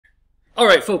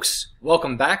Alright folks,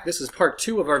 welcome back. This is part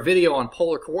 2 of our video on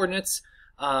polar coordinates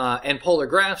and polar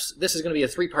graphs. This is going to be a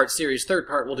 3-part series. Third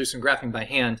part we'll do some graphing by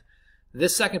hand.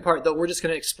 This second part though, we're just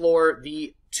going to explore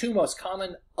the two most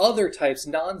common other types,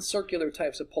 non-circular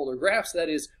types of polar graphs, that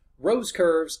is rose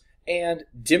curves and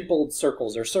dimpled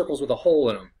circles, or circles with a hole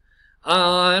in them.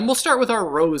 And we'll start with our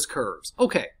rose curves.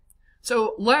 Okay,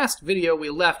 so last video we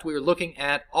were looking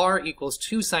at r equals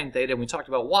 2 sine theta, and we talked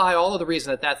about why, all of the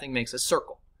reason that thing makes a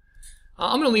circle.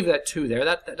 I'm going to leave that 2 there.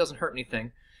 That doesn't hurt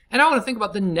anything. And I want to think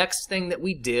about the next thing that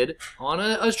we did on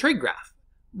a trig graph.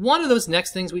 One of those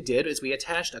next things we did is we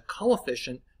attached a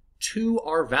coefficient to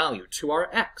our value, to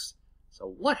our x. So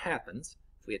what happens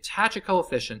if we attach a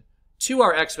coefficient to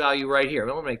our x value right here? I'm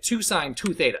going to make 2 sine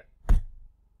 2 theta.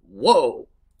 Whoa!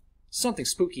 Something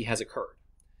spooky has occurred.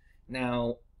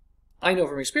 Now, I know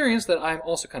from experience that I'm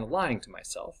also kind of lying to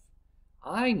myself.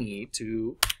 I need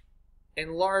to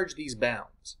enlarge these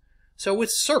bounds. So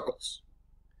with circles,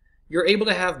 you're able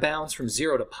to have bounds from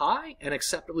 0 to pi and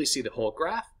acceptably see the whole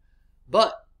graph.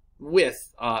 But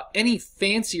with any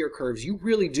fancier curves, you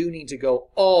really do need to go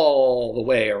all the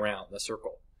way around the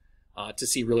circle to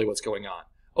see really what's going on.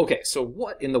 Okay, so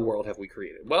what in the world have we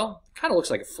created? Well, it kind of looks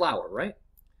like a flower, right?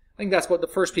 I think that's what the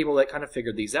first people that kind of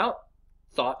figured these out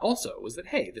thought also, was that,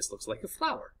 hey, this looks like a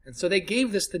flower. And so they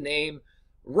gave this the name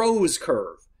rose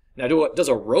curve. Now, does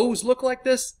a rose look like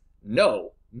this?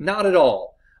 No. Not at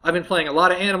all. I've been playing a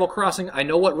lot of Animal Crossing. I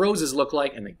know what roses look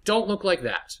like, and they don't look like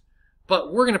that.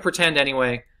 But we're going to pretend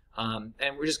anyway, and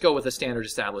we'll just go with a standard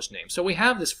established name. So we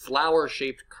have this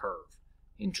flower-shaped curve.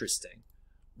 Interesting.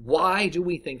 Why do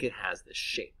we think it has this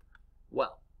shape?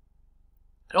 Well,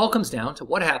 it all comes down to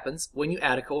what happens when you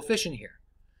add a coefficient here.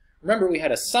 Remember, we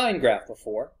had a sine graph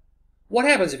before. What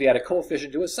happens if you add a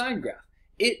coefficient to a sine graph?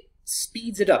 It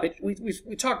speeds it up.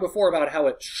 We talked before about how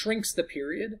it shrinks the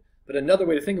period. But another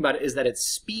way to think about it is that it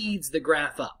speeds the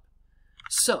graph up.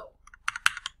 So,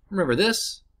 remember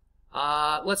this.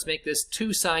 Let's make this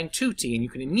 2 sine 2t, and you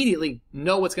can immediately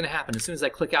know what's going to happen. As soon as I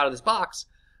click out of this box,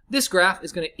 this graph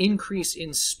is going to increase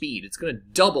in speed. It's going to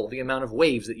double the amount of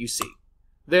waves that you see.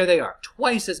 There they are,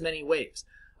 twice as many waves.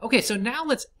 Okay, so now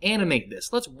let's animate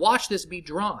this. Let's watch this be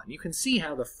drawn. You can see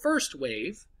how the first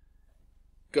wave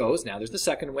goes. Now there's the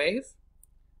second wave.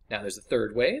 Now there's the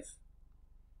third wave.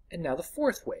 And now the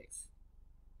fourth wave.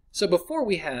 So before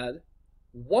we had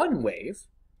one wave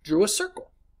drew a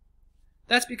circle.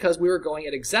 That's because we were going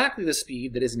at exactly the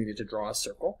speed that is needed to draw a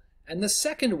circle. And the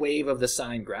second wave of the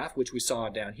sine graph, which we saw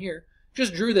down here,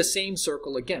 just drew the same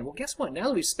circle again. Well, guess what? Now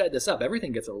that we've sped this up,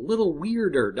 everything gets a little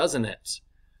weirder, doesn't it?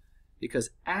 Because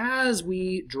as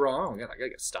we draw... Oh, I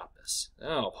gotta stop this.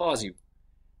 Oh, pause you.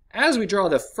 As we draw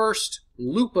the first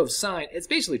loop of sine, it's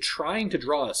basically trying to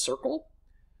draw a circle,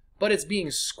 but it's being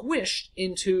squished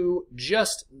into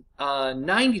just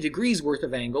 90 degrees worth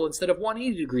of angle instead of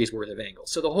 180 degrees worth of angle.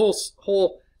 So the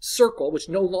whole circle, which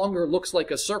no longer looks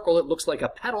like a circle, it looks like a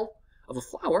petal of a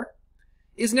flower,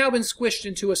 is now been squished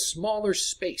into a smaller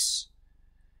space.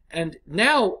 And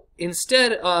now,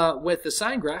 instead with the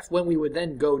sine graph, when we would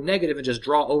then go negative and just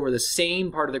draw over the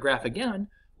same part of the graph again,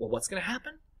 well, what's going to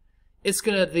happen?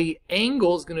 The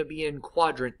angle is going to be in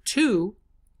quadrant 2.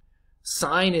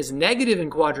 Sine is negative in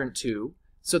quadrant 2,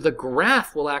 so the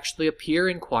graph will actually appear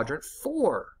in quadrant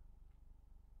 4.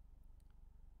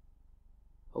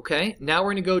 Okay, now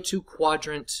we're going to go to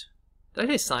quadrant... Did I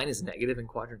say sine is negative in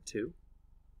quadrant 2?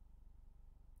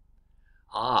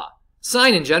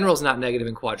 Sine in general is not negative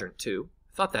in quadrant 2.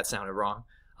 I thought that sounded wrong.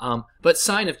 But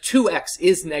sine of 2x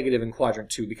is negative in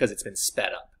quadrant 2 because it's been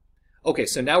sped up. Okay,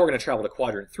 so now we're going to travel to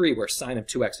quadrant 3 where sine of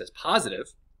 2x is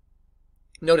positive.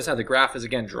 Notice how the graph is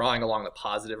again drawing along the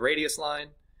positive radius line.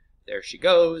 There she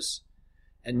goes.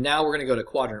 And now we're going to go to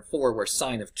quadrant 4 where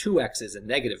sine of 2x is a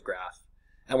negative graph.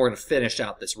 And we're going to finish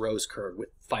out this rose curve with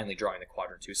finally drawing the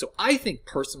quadrant 2. So I think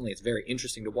personally it's very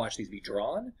interesting to watch these be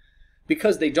drawn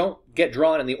because they don't get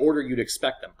drawn in the order you'd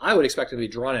expect them. I would expect them to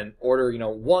be drawn in order,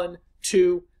 1,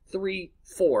 2, 3,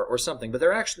 4 or something. But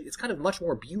they're actually, it's kind of much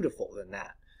more beautiful than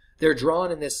that. They're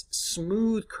drawn in this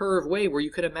smooth curve way where you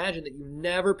could imagine that you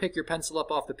never pick your pencil up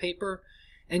off the paper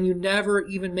and you never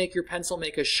even make your pencil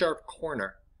make a sharp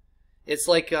corner. It's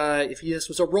like if this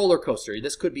was a roller coaster,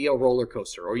 this could be a roller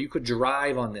coaster, or you could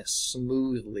drive on this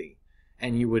smoothly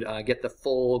and you would get the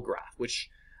full graph,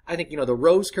 which I think, the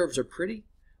rose curves are pretty,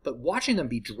 but watching them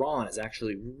be drawn is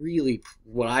actually really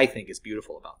what I think is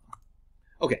beautiful about them.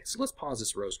 Okay, so let's pause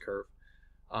this rose curve.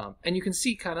 And you can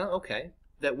see kind of, okay,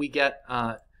 that we get...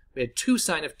 we had 2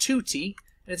 sine of 2t,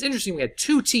 and it's interesting, we had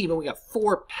 2t, but we got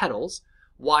 4 petals.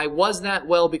 Why was that?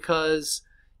 Well, because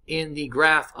in the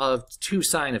graph of 2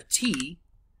 sine of t,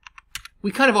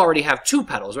 we kind of already have two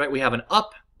petals, right? We have an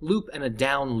up loop and a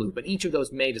down loop, and each of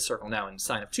those made a circle. Now in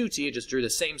sine of 2t, it just drew the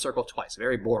same circle twice.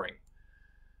 Very boring.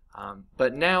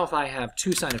 But now if I have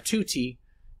 2 sine of 2t,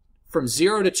 from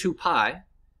 0 to 2 pi,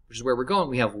 which is where we're going,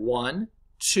 we have 1,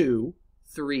 2,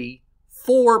 3,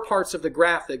 4 parts of the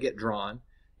graph that get drawn,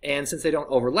 and since they don't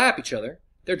overlap each other,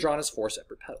 they're drawn as 4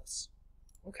 separate petals.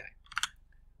 Okay,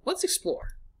 let's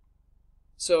explore.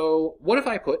 So what if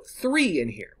I put 3 in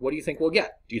here? What do you think we'll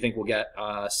get? Do you think we'll get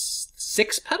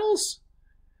 6 petals?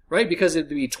 Right, because it'd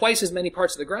be twice as many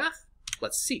parts of the graph?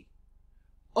 Let's see.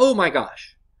 Oh my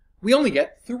gosh, we only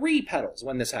get 3 petals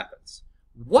when this happens.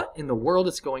 What in the world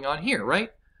is going on here,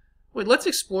 right? Wait, let's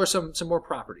explore some more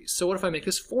properties. So what if I make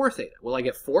this 4 theta? Will I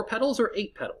get 4 petals or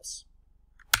 8 petals?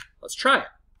 Let's try it.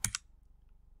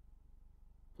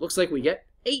 Looks like we get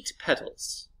 8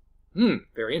 petals.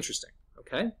 Very interesting.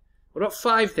 Okay. What about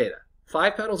 5 theta?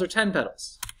 5 petals or 10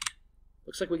 petals?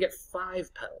 Looks like we get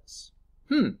 5 petals.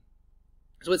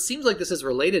 So it seems like this is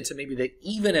related to maybe the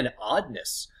even and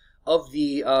oddness of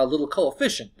the little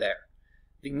coefficient there.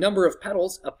 The number of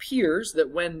petals appears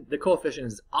that when the coefficient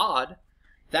is odd,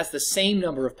 that's the same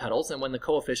number of petals, and when the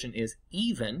coefficient is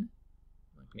even,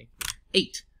 like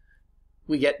 8,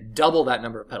 we get double that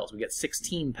number of petals. We get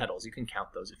 16 petals. You can count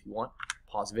those if you want.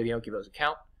 Pause the video, give those a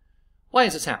count. Why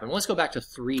does this happen? Well, let's go back to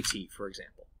 3t, for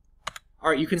example. All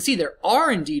right, you can see there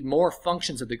are indeed more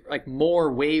functions of the, like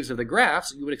more waves of the graph,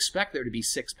 so you would expect there to be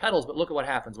 6 petals, but look at what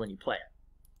happens when you play it.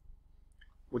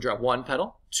 We'll draw 1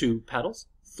 petal, 2 petals,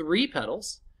 3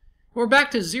 petals. We're back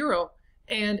to 0,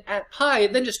 and at pi,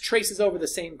 it then just traces over the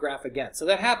same graph again. So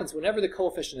that happens whenever the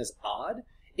coefficient is odd.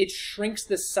 It shrinks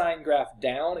this sine graph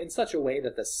down in such a way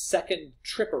that the second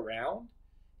trip around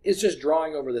is just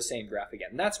drawing over the same graph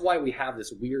again. That's why we have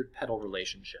this weird petal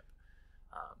relationship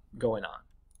going on.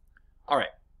 All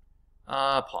right,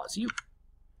 pause you.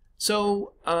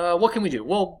 So what can we do?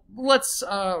 Well, let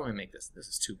me make this. This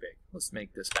is too big. Let's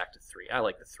make this back to 3. I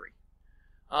like the 3.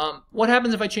 What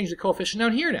happens if I change the coefficient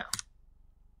down here now?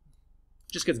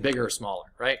 It just gets bigger or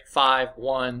smaller, right? 5,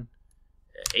 1,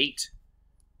 8.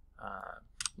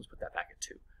 Let's put that back at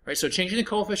 2. Right, so changing the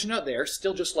coefficient out there,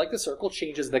 still just like the circle,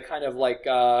 changes the kind of like,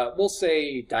 we'll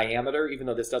say diameter, even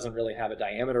though this doesn't really have a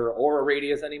diameter or a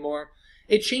radius anymore.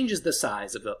 It changes the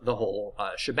size of the whole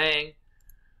shebang.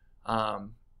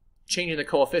 Changing the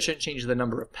coefficient changes the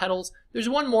number of petals. There's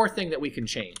one more thing that we can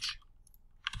change.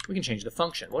 We can change the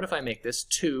function. What if I make this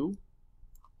 2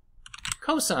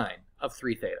 cosine of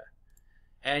 3 theta?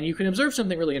 And you can observe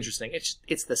something really interesting.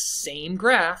 It's the same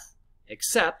graph,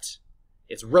 except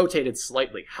it's rotated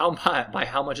slightly. By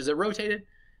how much is it rotated?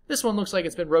 This one looks like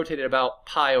it's been rotated about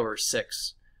pi over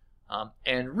 6.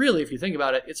 And really, if you think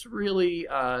about it, it's really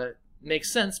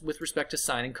makes sense with respect to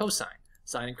sine and cosine.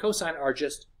 Sine and cosine are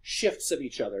just shifts of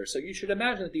each other. So you should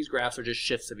imagine that these graphs are just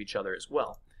shifts of each other as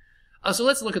well. So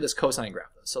let's look at this cosine graph.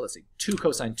 So let's see, 2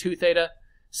 cosine 2 theta,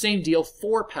 same deal,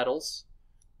 4 petals.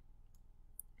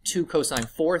 2 cosine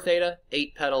 4 theta,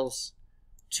 8 petals.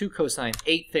 2 cosine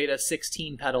 8 theta,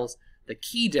 16 petals. The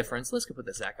key difference, let's go put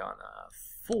this back on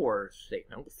 4 theta.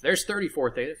 No, there's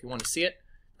 34 theta if you want to see it.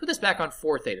 Put this back on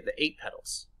 4 theta, the 8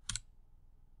 petals.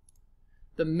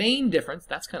 The main difference,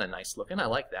 that's kind of nice looking, I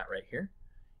like that right here,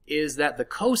 is that the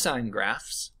cosine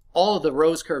graphs, all of the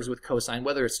rose curves with cosine,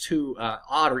 whether it's 2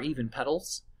 odd or even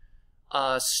petals,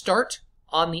 start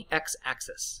on the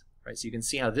x-axis. Right? So you can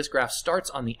see how this graph starts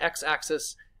on the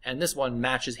x-axis, and this one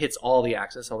hits all the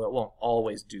axis, although it won't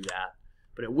always do that.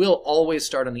 But it will always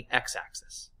start on the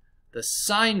x-axis. The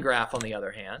sine graph, on the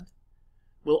other hand,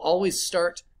 will always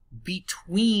start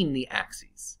between the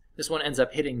axes. This one ends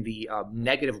up hitting the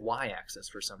negative y-axis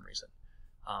for some reason.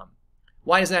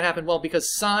 Why does that happen? Well,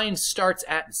 because sine starts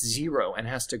at 0 and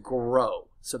has to grow.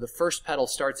 So the first petal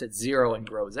starts at 0 and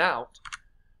grows out.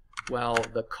 Well,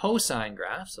 the cosine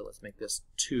graph, so let's make this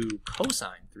 2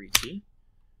 cosine 3t,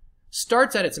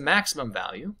 starts at its maximum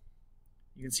value.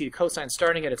 You can see the cosine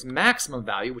starting at its maximum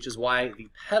value, which is why the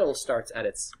petal starts at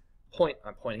its point.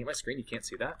 I'm pointing at my screen, you can't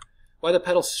see that. Why the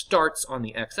petal starts on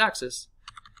the x-axis,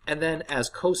 and then as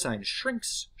cosine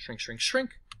shrinks, shrink,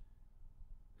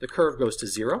 the curve goes to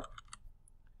 0.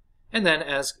 And then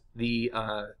as the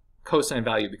cosine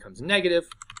value becomes negative,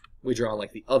 we draw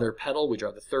like the other petal, we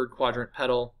draw the third quadrant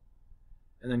petal,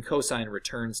 and then cosine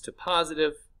returns to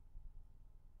positive,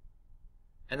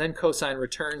 and then cosine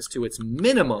returns to its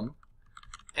minimum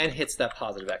and hits that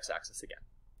positive x-axis again.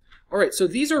 All right, so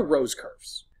these are rose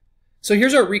curves. So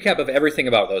here's our recap of everything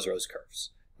about those rose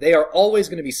curves. They are always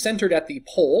going to be centered at the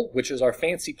pole, which is our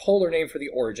fancy polar name for the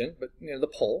origin, but the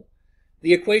pole.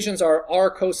 The equations are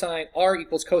r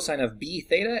equals cosine of b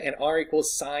theta and r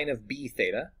equals sine of b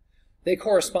theta. They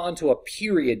correspond to a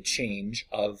period change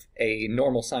of a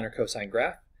normal sine or cosine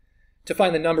graph. To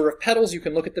find the number of petals, you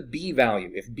can look at the b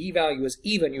value. If b value is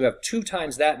even, you have 2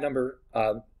 times that number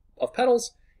of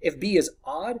petals. If b is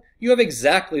odd, you have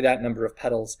exactly that number of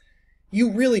petals.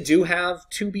 You really do have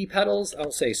 2b petals.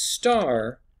 I'll say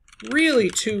star, really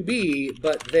 2b,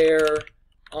 but they're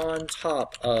on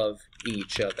top of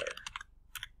each other,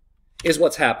 is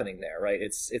what's happening there, right?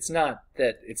 It's not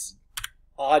that it's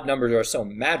odd numbers are so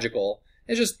magical.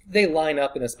 It's just they line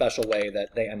up in a special way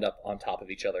that they end up on top of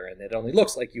each other, and it only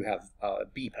looks like you have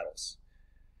B petals.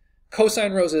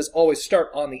 Cosine roses always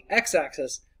start on the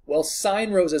x-axis, while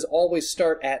sine roses always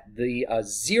start at the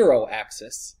 0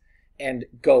 axis and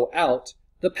go out.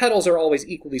 The petals are always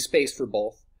equally spaced for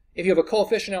both. If you have a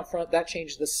coefficient out front, that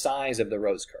changes the size of the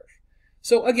rose curve.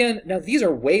 So again, now these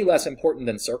are way less important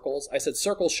than circles. I said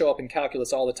circles show up in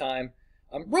calculus all the time.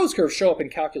 Rose curves show up in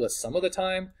calculus some of the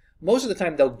time. Most of the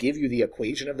time, they'll give you the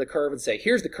equation of the curve and say,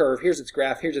 here's the curve, here's its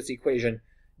graph, here's its equation.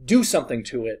 Do something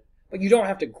to it. But you don't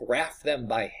have to graph them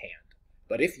by hand.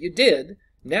 But if you did,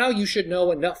 now you should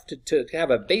know enough to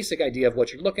have a basic idea of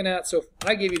what you're looking at. So if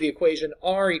I give you the equation,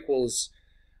 r equals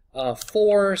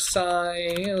 4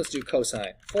 sine, let's do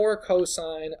cosine, 4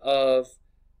 cosine of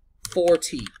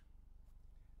 4t.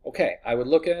 Okay, I would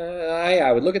look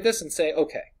at this and say,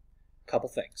 okay, a couple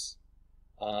things.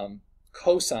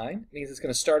 Cosine means it's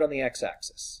going to start on the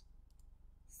x-axis.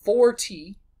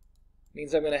 4t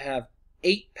means I'm going to have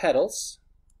 8 petals.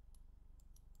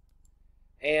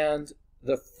 And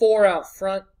the 4 out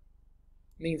front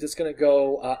means it's going to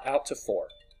go out to 4.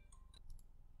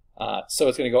 So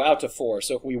it's going to go out to 4.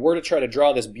 So if we were to try to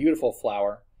draw this beautiful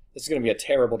flower, this is going to be a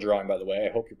terrible drawing, by the way.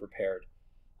 I hope you're prepared.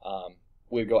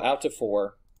 We'd go out to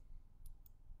 4.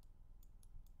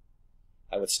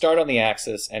 I would start on the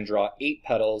axis and draw 8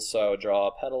 petals, so I would draw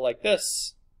a petal like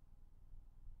this.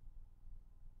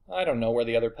 I don't know where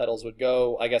the other petals would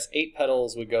go. I guess 8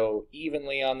 petals would go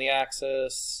evenly on the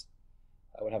axis.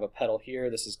 I would have a petal here.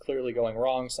 This is clearly going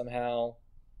wrong somehow.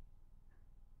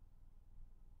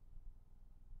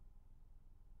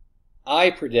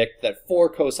 I predict that 4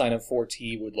 cosine of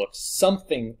 4t would look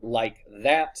something like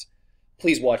that.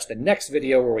 Please watch the next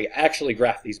video where we actually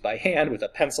graph these by hand with a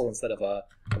pencil instead of a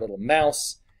little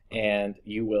mouse, and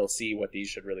you will see what these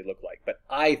should really look like. But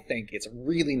I think it's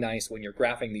really nice when you're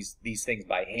graphing these things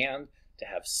by hand to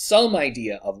have some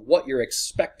idea of what you're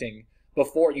expecting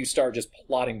before you start just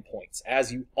plotting points,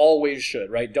 as you always should,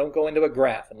 right? Don't go into a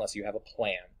graph unless you have a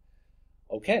plan.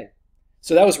 Okay,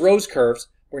 so that was rose curves.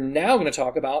 We're now going to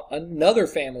talk about another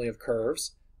family of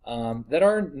curves that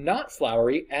are not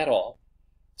flowery at all.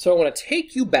 So I want to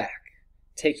take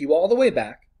you all the way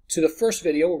back to the first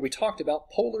video where we talked about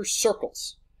polar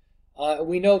circles.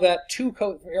 We know that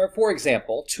for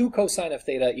example, 2 cosine of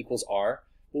theta equals r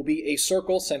will be a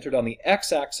circle centered on the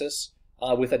x-axis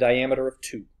with a diameter of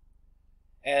 2.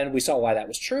 And we saw why that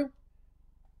was true.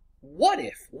 What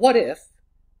if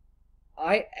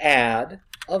I add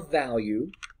a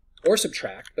value, or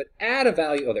subtract, but add a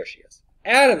value, oh there she is,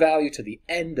 add a value to the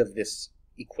end of this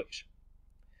equation.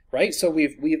 Right? So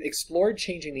we've explored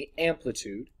changing the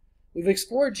amplitude. We've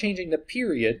explored changing the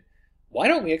period. Why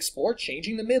don't we explore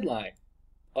changing the midline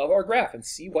of our graph and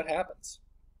see what happens?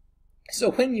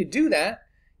 So when you do that,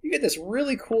 you get this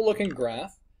really cool looking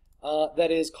graph that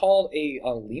is called a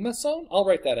Limacon. I'll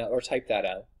write that out or type that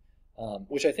out,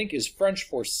 which I think is French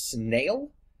for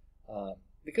snail,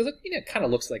 because it kind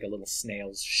of looks like a little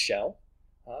snail's shell.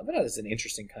 But that is an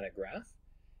interesting kind of graph.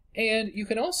 And you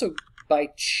can also, by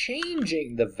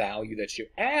changing the value that you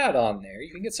add on there, you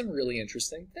can get some really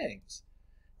interesting things.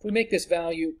 If we make this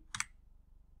value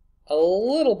a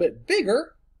little bit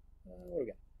bigger, what do we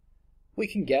got? We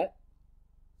can get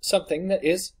something that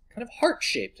is kind of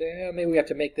heart-shaped. Maybe we have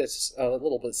to make this a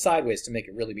little bit sideways to make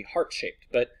it really be heart-shaped.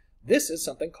 But this is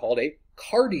something called a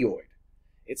cardioid.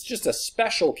 It's just a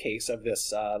special case of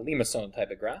this Limacon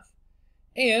type of graph.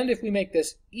 And if we make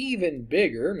this even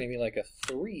bigger, maybe like a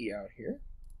 3 out here,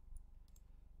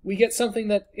 we get something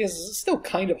that is still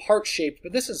kind of heart-shaped,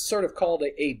 but this is sort of called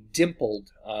a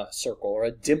dimpled circle, or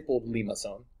a dimpled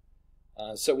Limacon.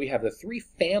 So we have the 3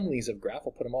 families of graph.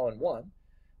 I'll put them all in one.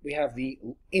 We have the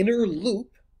inner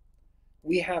loop.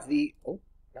 We have the,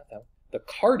 the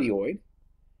cardioid.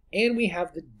 And we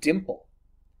have the dimple.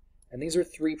 And these are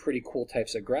 3 pretty cool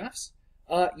types of graphs.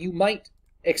 You might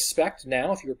expect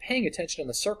now, if you're paying attention on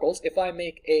the circles, if I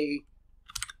make a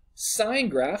sine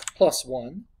graph plus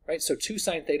 1, right? So 2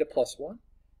 sine theta plus 1,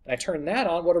 and I turn that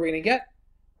on, what are we going to get?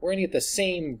 We're going to get the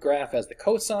same graph as the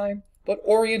cosine, but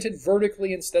oriented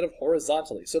vertically instead of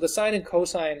horizontally. So the sine and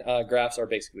cosine graphs are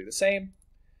basically the same.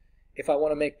 if I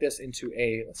want to make this into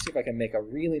a, let's see if I can make a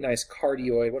really nice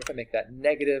cardioid. What if I make that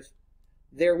negative?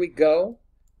 There we go.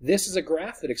 This is a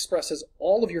graph that expresses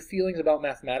all of your feelings about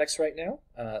mathematics right now.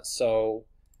 So,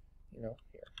 you know,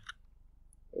 here.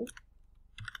 Ooh.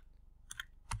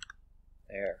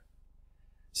 There.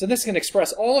 So this can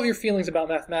express all of your feelings about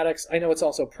mathematics. I know it's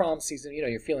also prom season. You know,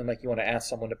 you're feeling like you want to ask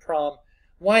someone to prom.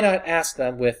 Why not ask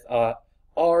them with r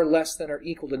less than or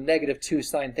equal to -2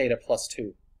 sine theta plus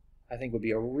 2? I think would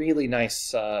be a really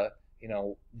nice, you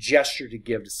know, gesture to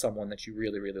give to someone that you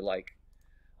really, really like.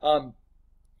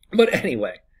 But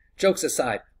anyway, jokes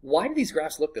aside, why do these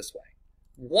graphs look this way?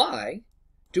 Why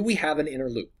do we have an inner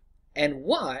loop? And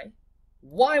why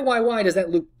does that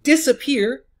loop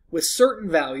disappear with certain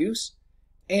values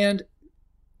and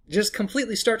just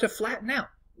completely start to flatten out?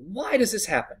 Why does this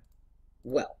happen?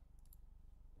 Well,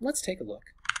 let's take a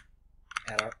look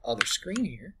at our other screen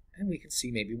here, and we can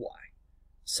see maybe why.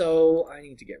 So I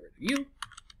need to get rid of you,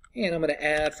 and I'm going to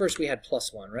add, first we had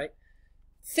 +1, right?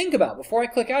 Think about, before I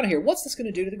click out of here, what's this going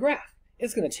to do to the graph?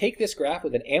 It's going to take this graph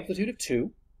with an amplitude of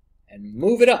 2 and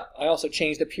move it up. I also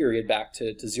changed the period back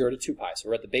to 0 to 2 pi, so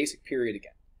we're at the basic period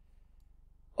again.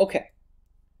 Okay,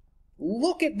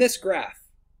 look at this graph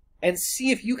and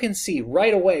see if you can see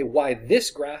right away why this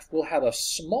graph will have a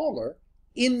smaller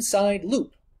inside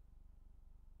loop.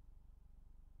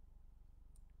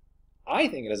 I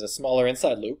think it has a smaller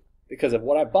inside loop because of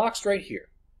what I boxed right here.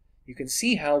 You can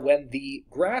see how when the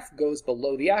graph goes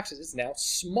below the axis, it's now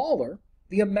smaller.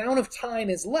 The amount of time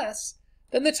is less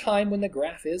than the time when the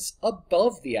graph is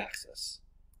above the axis.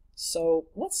 So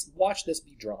let's watch this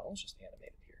be drawn. Let's just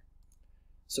animate it here.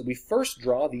 So we first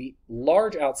draw the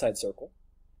large outside circle.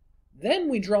 Then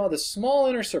we draw the small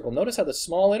inner circle. Notice how the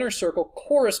small inner circle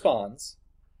corresponds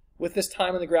with this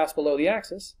time when the graph's below the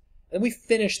axis. And we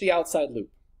finish the outside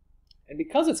loop. And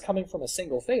because it's coming from a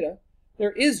single theta,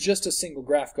 there is just a single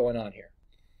graph going on here.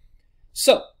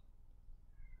 So,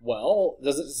 well,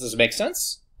 does this make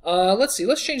sense? Let's see.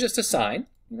 Let's change this to sine.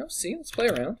 You know, see, let's play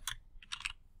around.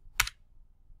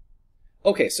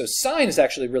 Okay, so sine is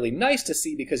actually really nice to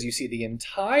see because you see the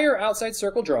entire outside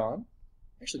circle drawn.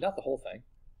 Actually, not the whole thing.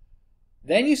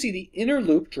 Then you see the inner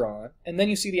loop drawn, and then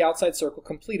you see the outside circle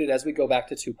completed as we go back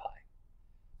to 2 pi.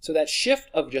 So that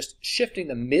shift of just shifting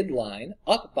the midline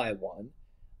up by 1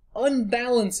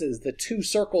 unbalances the two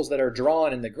circles that are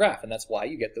drawn in the graph, and that's why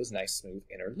you get those nice smooth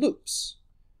inner loops.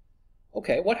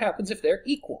 Okay, what happens if they're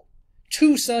equal?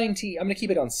 2 sine t, I'm going to keep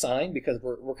it on sine because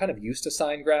we're kind of used to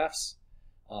sine graphs.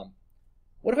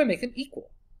 What if I make them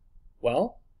equal?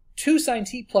 Well, 2 sine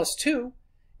t plus 2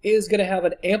 is going to have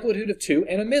an amplitude of 2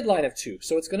 and a midline of 2,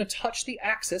 so it's going to touch the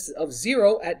axis of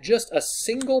 0 at just a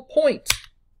single point.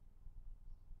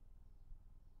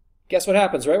 Guess what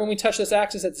happens, right? When we touch this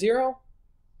axis at 0,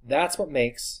 that's what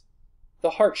makes the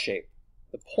heart shape.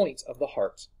 The point of the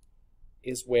heart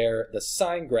is where the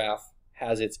sine graph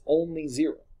has its only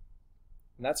 0.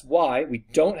 And that's why we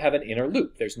don't have an inner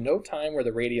loop. There's no time where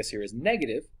the radius here is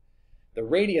negative. The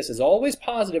radius is always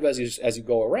positive as you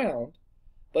go around,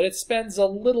 but it spends a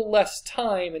little less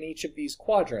time in each of these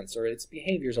quadrants, or its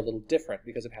behavior is a little different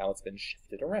because of how it's been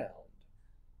shifted around.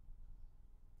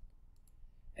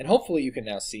 And hopefully you can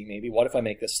now see maybe, what if I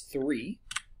make this 3?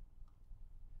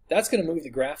 That's going to move the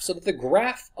graph so that the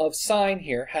graph of sine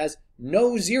here has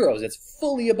no zeros. It's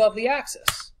fully above the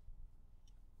axis.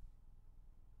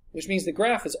 Which means the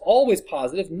graph is always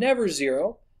positive, never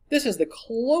 0. This is the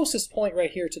closest point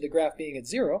right here to the graph being at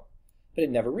 0, but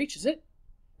it never reaches it.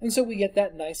 And so we get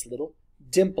that nice little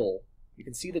dimple. You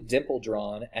can see the dimple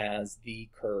drawn as the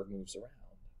curve moves around.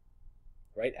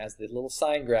 Right, as the little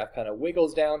sine graph kind of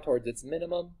wiggles down towards its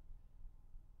minimum.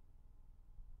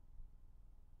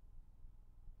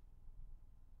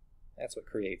 That's what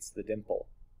creates the dimple.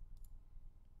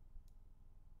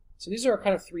 So these are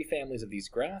kind of 3 families of these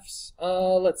graphs.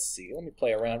 Let's see, let me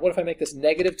play around. What if I make this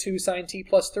 -2 sine t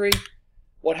plus 3?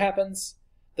 What happens?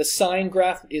 The sine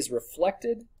graph is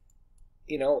reflected,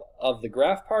 you know, of the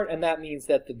graph part, and that means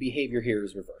that the behavior here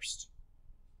is reversed.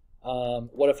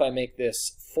 What if I make this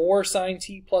 4 sine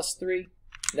t plus 3?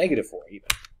 -4 even.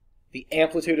 The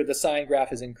amplitude of the sine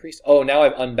graph is increased. Oh, now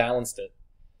I've unbalanced it.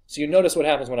 So you notice what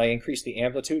happens when I increase the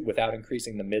amplitude without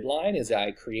increasing the midline is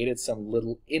I created some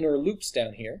little inner loops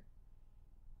down here.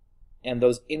 And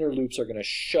those inner loops are going to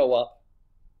show up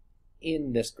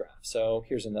in this graph. So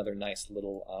here's another nice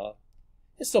little,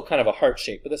 it's still kind of a heart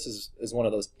shape, but this is one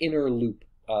of those inner loop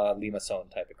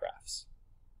Limacon type of graphs.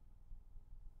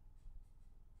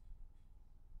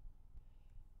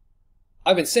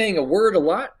 I've been saying a word a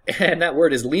lot, and that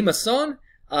word is Limacon.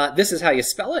 This is how you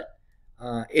spell it.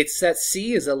 It's that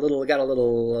C is got a little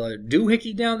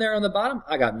doohickey down there on the bottom.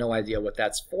 I got no idea what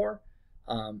that's for,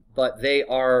 but they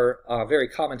are a very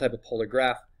common type of polar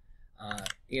graph.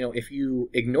 If you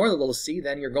ignore the little C,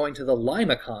 then you're going to the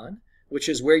Limacon, which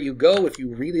is where you go if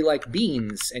you really like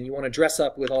beans and you want to dress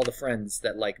up with all the friends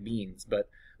that like beans. But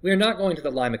we are not going to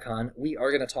the Limacon. We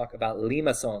are going to talk about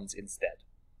limacons instead.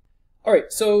 All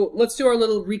right, so let's do our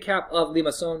little recap of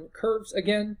limacon curves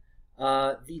again.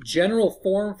 The general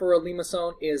form for a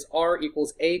limacon is r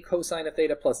equals a cosine of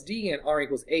theta plus d and r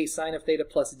equals a sine of theta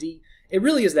plus d. It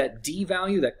really is that d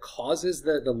value that causes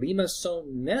the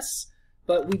limacon-ness,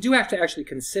 but we do have to actually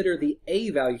consider the a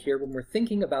value here when we're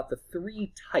thinking about the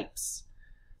three types.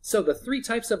 So the three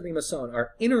types of limacon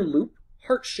are inner loop,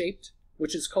 heart-shaped,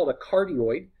 which is called a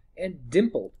cardioid, and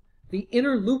dimpled. The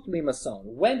inner loop limacon,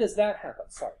 when does that happen?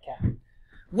 Sorry, cat.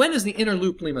 When does the inner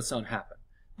loop limacon happen?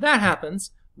 That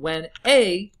happens when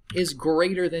A is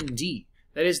greater than D.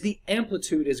 That is, the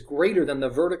amplitude is greater than the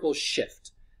vertical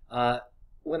shift.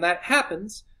 When that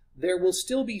happens, there will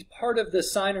still be part of the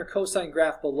sine or cosine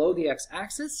graph below the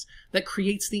x-axis that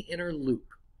creates the inner loop.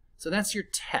 So that's your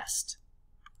test.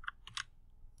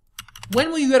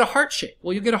 When will you get a heart shape?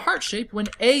 Well, you get a heart shape when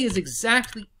A is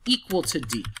exactly equal to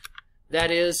D.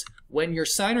 That is, when your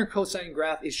sine or cosine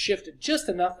graph is shifted just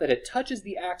enough that it touches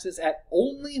the axis at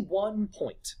only one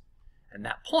point. And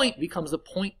that point becomes the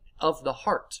point of the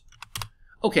heart.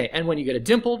 Okay, and when you get a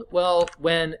dimpled, well,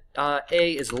 when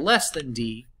A is less than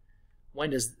D, when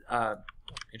does,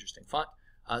 interesting font.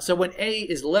 So when A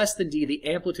is less than D, the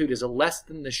amplitude is less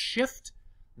than the shift,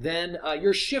 then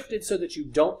you're shifted so that you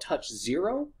don't touch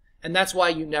zero. And that's why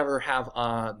you never have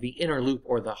the inner loop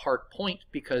or the heart point,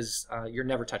 because you're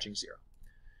never touching zero.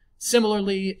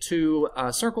 Similarly to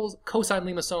circles, cosine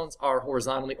limacons are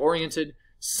horizontally oriented.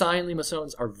 Sine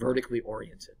limacons are vertically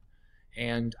oriented.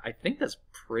 And I think that's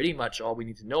pretty much all we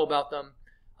need to know about them.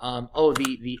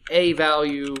 The A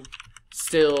value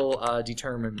still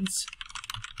determines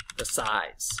the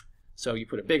size. So you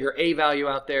put a bigger A value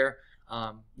out there.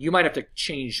 You might have to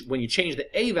change, when you change the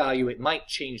A value, it might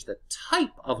change the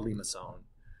type of limacon,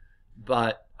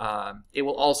 but it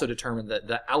will also determine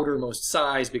the outermost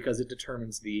size because it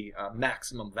determines the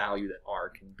maximum value that R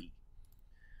can be.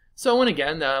 So, and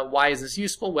again, why is this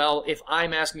useful? Well, if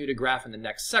I'm asking you to graph in the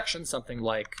next section something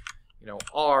like,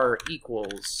 R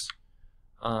equals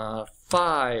 5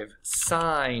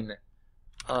 sine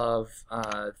of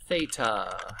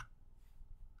theta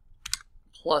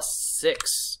plus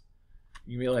 6,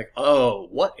 you'd be like, oh,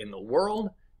 what in the world?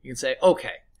 You can say,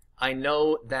 okay, I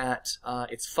know that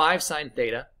it's 5 sine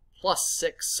theta plus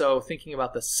 6, so thinking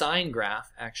about the sine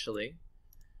graph, actually,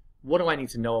 what do I need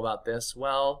to know about this?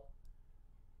 Well,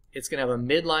 it's going to have a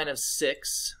midline of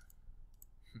 6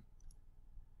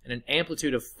 and an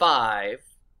amplitude of 5.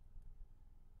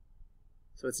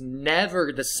 So it's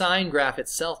never, the sine graph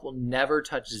itself will never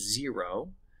touch 0.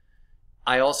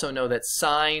 I also know that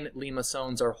sine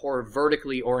limacons are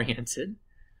vertically oriented.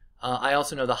 I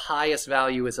also know the highest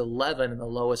value is 11 and the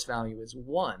lowest value is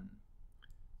 1.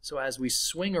 So as we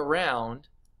swing around,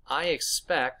 I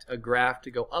expect a graph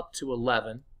to go up to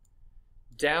 11,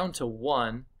 down to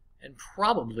 1, and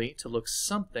probably to look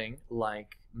something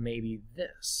like maybe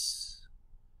this.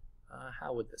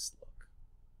 How would this look?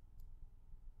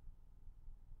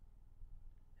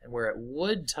 And where it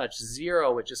would touch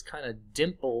 0, it just kind of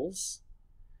dimples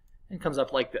and comes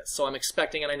up like this. So I'm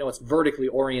expecting, and I know it's vertically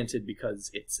oriented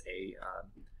because it's a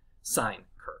sine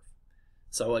curve.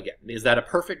 So again, is that a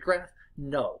perfect graph?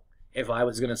 No. If I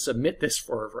was going to submit this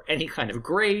for any kind of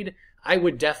grade, I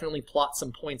would definitely plot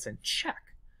some points and check.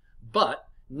 But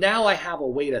now I have a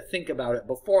way to think about it.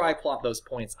 Before I plot those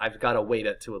points, I've got a way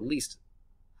to at least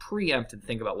preempt and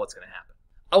think about what's going to happen.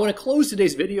 I want to close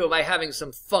today's video by having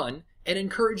some fun and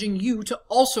encouraging you to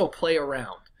also play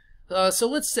around. So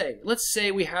let's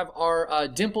say we have our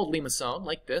dimpled limacon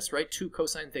like this, right? 2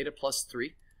 cosine theta plus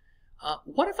 3.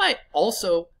 What if I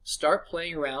also start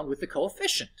playing around with the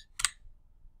coefficient?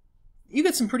 You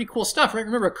get some pretty cool stuff, right?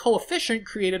 Remember, a coefficient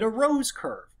created a rose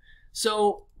curve.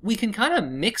 So we can kind of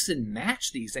mix and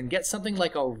match these and get something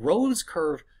like a rose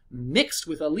curve mixed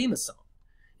with a limacon.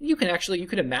 You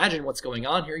could imagine what's going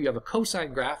on here. You have a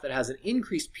cosine graph that has an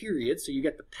increased period, so you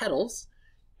get the petals,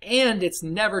 and it's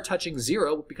never touching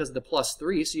 0 because of the plus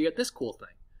 3, so you get this cool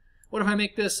thing. What if I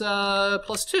make this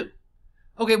plus 2?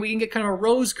 Okay, we can get kind of a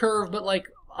rose curve, but like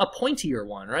a pointier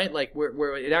one, right? Like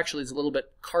where it actually is a little bit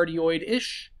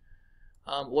cardioid-ish.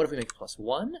 What if we make plus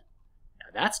 1? Now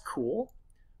that's cool,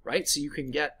 right? So you can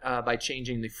get, by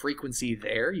changing the frequency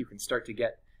there, you can start to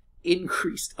get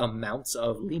increased amounts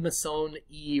of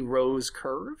limacon-y rose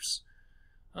curves.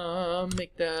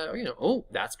 Make that, oh,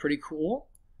 that's pretty cool.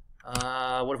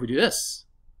 What if we do this?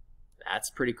 That's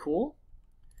pretty cool.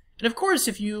 And of course,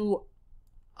 if you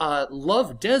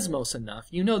love Desmos enough,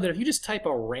 you know that if you just type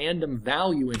a random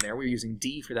value in there, we're using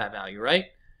D for that value, right?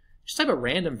 Just type a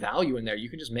random value in there, you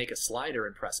can just make a slider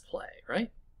and press play,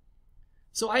 right?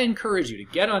 So I encourage you to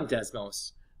get on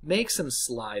Desmos, make some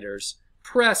sliders,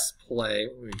 press play.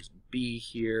 We're using B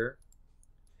here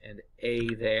and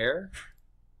A there.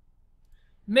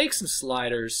 Make some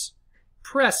sliders,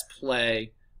 press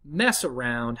play, mess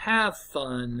around, have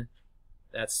fun.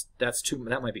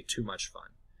 That might be too much fun.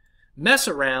 Mess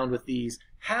around with these,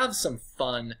 have some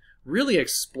fun, really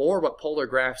explore what polar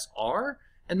graphs are,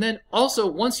 and then also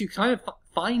once you kind of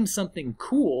find something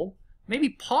cool, maybe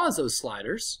pause those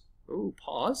sliders. Ooh,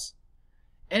 pause.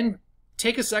 And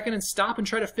take a second and stop and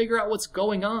try to figure out what's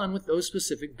going on with those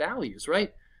specific values,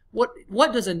 right?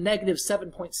 What does a negative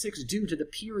 7.6 do to the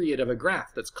period of a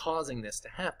graph that's causing this to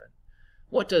happen?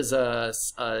 What does a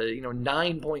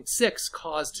 9.6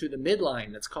 cause to the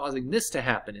midline that's causing this to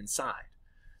happen inside?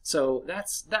 So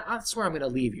that's where I'm going to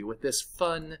leave you with this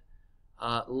fun,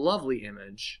 lovely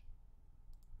image.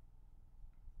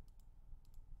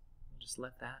 Just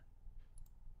let that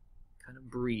kind of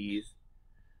breathe.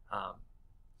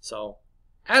 So,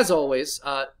 as always,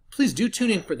 please do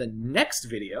tune in for the next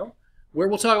video, where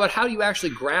we'll talk about how you actually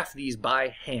graph these by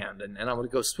hand. And I'm going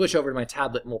to go switch over to my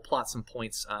tablet and we'll plot some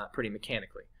points pretty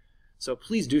mechanically. So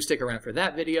please do stick around for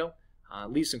that video.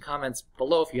 Leave some comments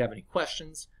below if you have any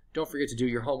questions. Don't forget to do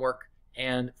your homework.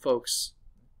 And folks,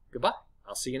 goodbye.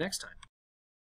 I'll see you next time.